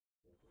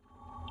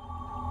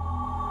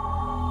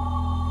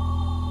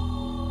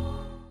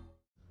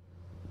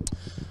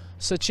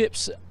So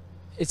Chips,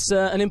 it's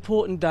an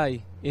important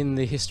day in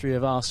the history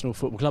of Arsenal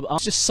Football Club. I'll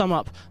just sum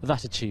up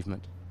that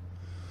achievement.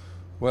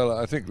 Well,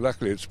 I think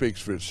luckily it speaks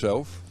for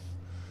itself,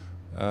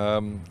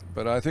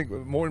 but I think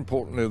more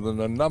importantly than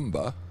a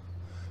number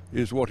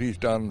is what he's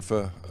done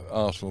for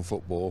Arsenal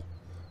football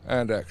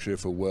and actually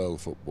for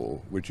world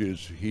football, which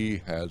is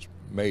he has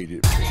made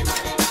it.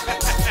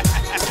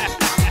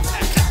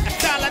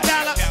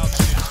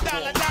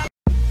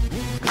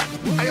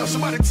 Hey, yo,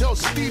 somebody tell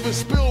Steven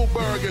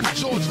Spielberg and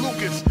George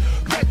Lucas,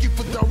 thank you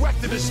for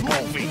directing this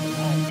movie.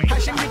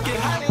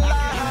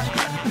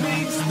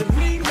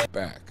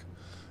 Back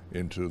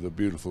into the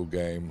beautiful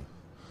game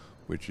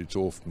which it's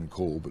often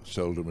called but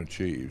seldom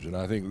achieves, and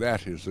I think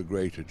that is the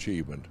great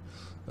achievement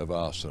of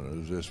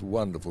Arsenal, is this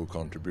wonderful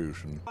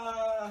contribution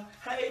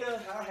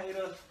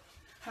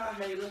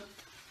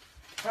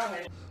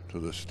to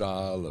the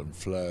style and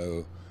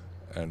flow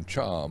and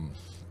charm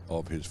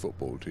of his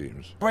football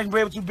teams. Break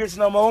bread with you bitches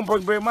no more. I'm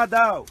breaking bread with my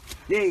dog.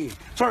 Yeah.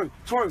 Twerk,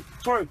 twerk,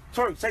 twerk,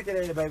 twerk. Shake that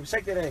ass, baby.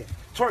 Shake that ass.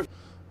 Twerk.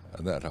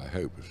 And that, I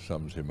hope,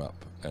 sums him up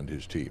and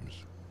his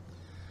teams.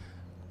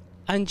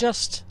 And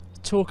just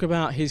talk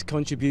about his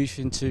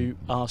contribution to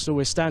Arsenal.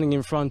 We're standing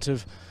in front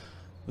of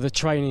the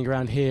training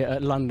ground here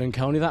at London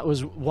Colney. That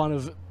was one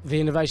of the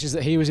innovations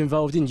that he was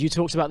involved in. You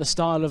talked about the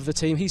style of the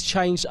team. He's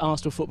changed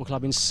Arsenal Football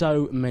Club in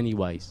so many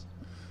ways.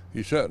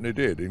 He certainly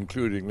did,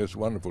 including this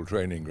wonderful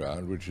training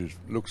ground, which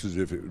looks as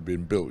if it had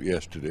been built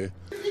yesterday.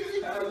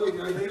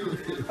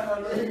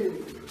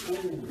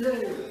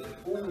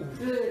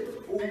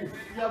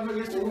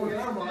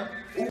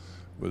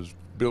 Was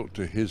built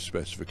to his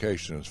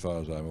specification, as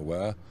far as I'm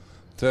aware,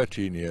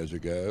 13 years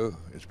ago.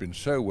 It's been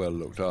so well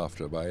looked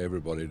after by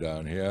everybody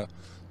down here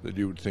that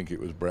you would think it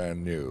was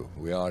brand new.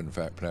 We are, in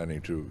fact,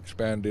 planning to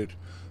expand it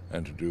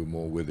and to do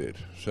more with it.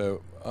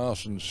 So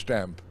Arsene's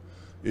stamp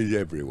is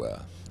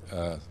everywhere.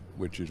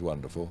 Which is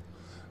wonderful.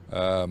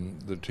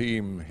 The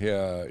team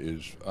here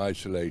is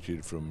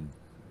isolated from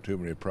too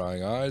many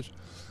prying eyes,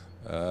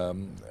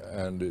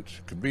 and it's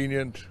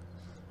convenient.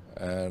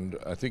 And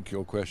I think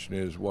your question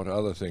is, what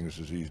other things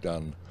has he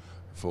done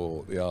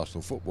for the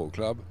Arsenal Football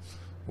Club?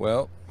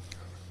 Well,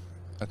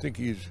 I think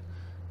he's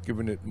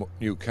given it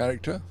new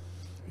character,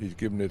 he's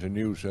given it a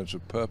new sense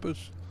of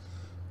purpose,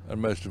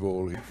 and most of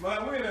all,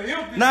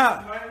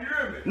 no,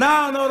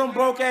 them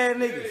broke ass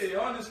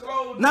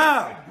niggas.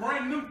 Nah,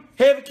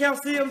 heavy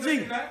count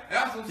CMG.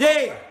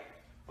 Yeah.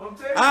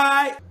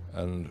 Alright.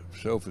 And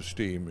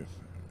self-esteem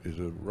is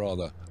a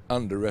rather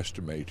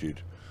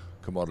underestimated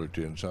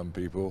commodity in some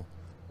people,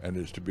 and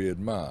is to be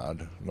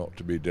admired, not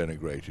to be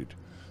denigrated.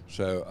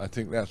 So I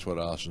think that's what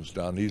Arsene's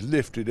done. He's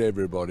lifted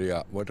everybody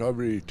up.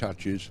 Whatever he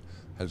touches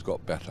has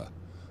got better,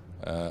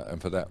 and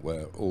for that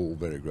we're all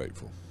very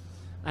grateful.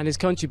 And his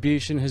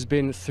contribution has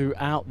been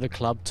throughout the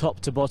club, top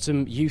to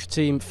bottom, youth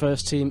team,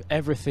 first team,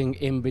 everything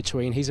in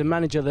between. He's a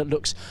manager that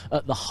looks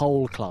at the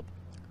whole club.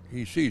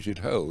 He sees it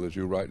whole, as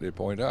you rightly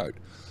point out,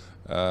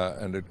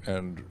 and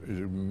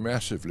is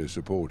massively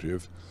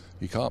supportive.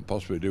 He can't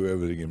possibly do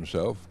everything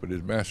himself, but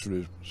is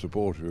massively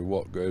supportive of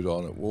what goes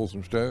on at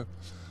Walthamstow,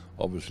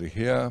 obviously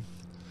here,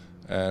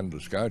 and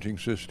the scouting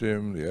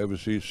system, the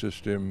overseas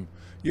system.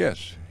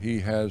 Yes,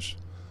 he has,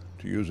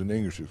 to use an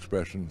English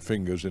expression,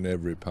 fingers in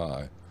every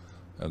pie.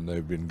 And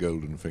they've been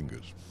golden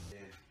fingers.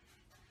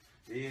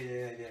 Yeah.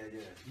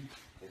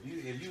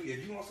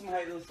 If you want some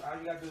haters, all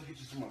you gotta do is get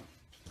you some money.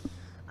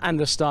 And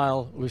the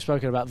style, we've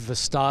spoken about the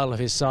style of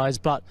his sides,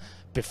 but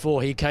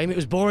before he came it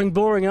was boring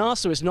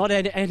Arsenal. It's not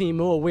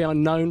anymore. We are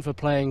known for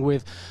playing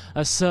with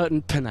a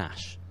certain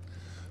panache.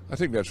 I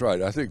think that's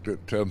right. I think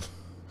that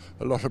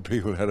a lot of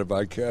people had a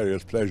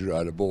vicarious pleasure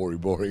out of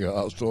boring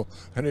Arsenal,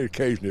 and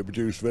occasionally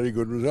produced very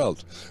good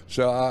results.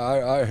 So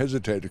I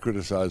hesitate to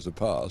criticise the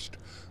past,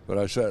 but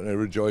I certainly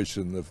rejoice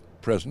in the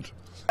present.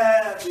 And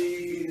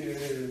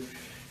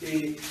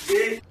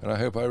I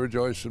hope I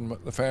rejoice and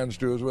the fans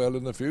do as well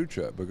in the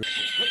future. Because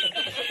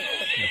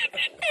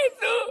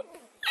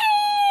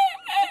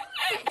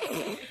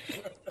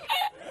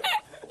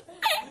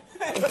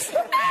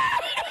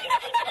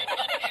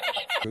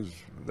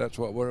that's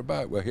what we're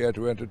about. We're here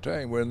to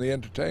entertain. We're in the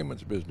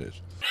entertainment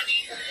business.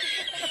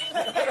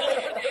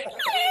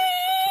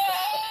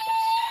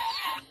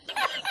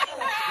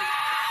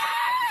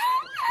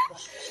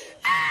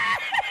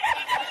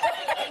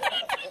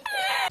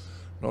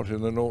 Not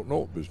in the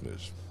 0-0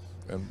 business,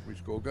 and we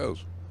score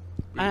goals.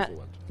 Beautiful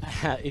ones.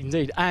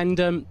 Indeed.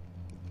 And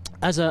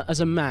as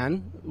a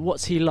man,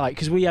 what's he like?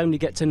 Because we only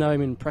get to know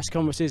him in press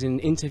conferences, in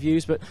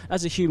interviews, but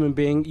as a human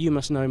being, you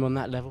must know him on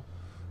that level.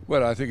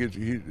 Well, I think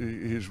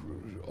he's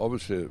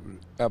obviously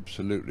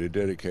absolutely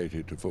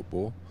dedicated to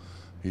football.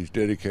 He's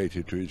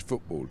dedicated to his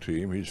football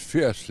team. He's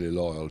fiercely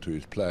loyal to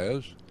his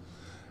players.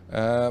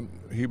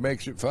 He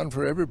makes it fun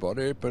for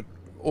everybody, but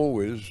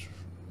always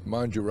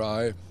mind your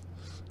eye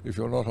if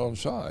you're not on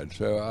side.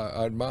 So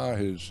I admire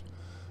his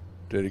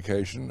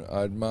dedication,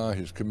 I admire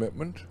his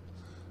commitment,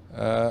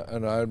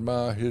 and I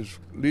admire his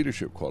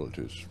leadership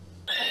qualities.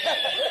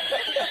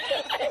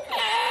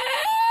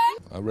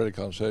 I really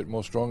can't say it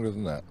more strongly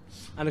than that.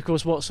 And of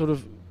course, what sort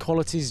of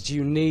qualities do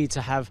you need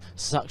to have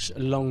such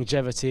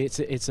longevity?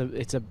 It's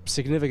a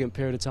significant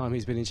period of time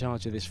he's been in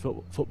charge of this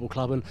football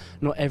club, and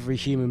not every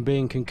human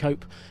being can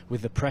cope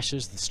with the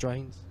pressures, the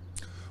strains.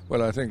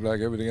 Well, I think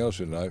like everything else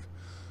in life,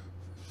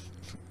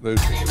 those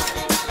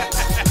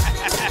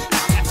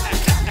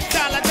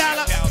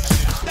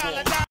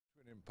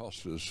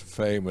imposters,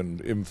 fame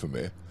and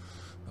infamy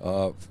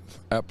are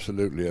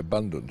absolutely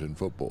abundant in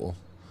football,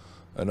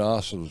 and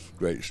Arsenal's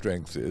great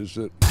strength is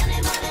that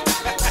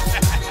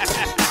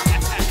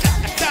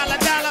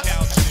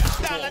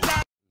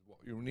what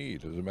you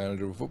need as a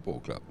manager of a football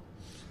club.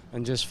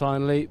 And just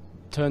finally,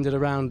 turned it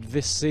around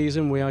this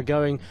season. We are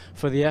going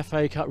for the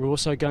FA Cup. We're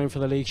also going for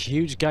the league.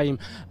 Huge game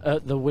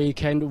at the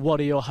weekend. What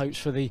are your hopes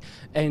for the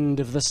end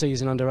of the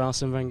season under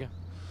Arsene Wenger?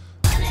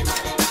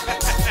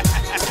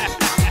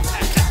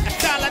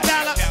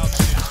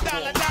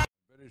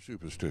 Very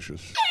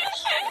superstitious.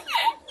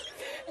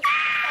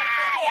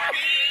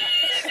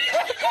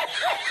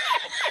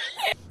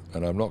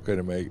 And I'm not going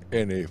to make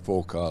any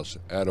forecasts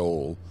at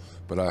all,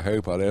 but I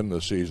hope I'll end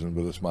the season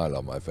with a smile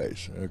on my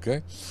face,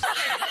 okay?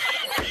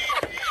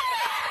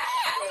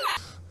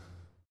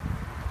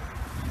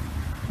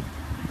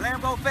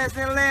 Lambo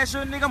faster than last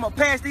year, nigga. I'ma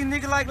pass these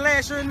niggas like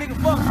last year, nigga.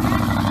 Fuck.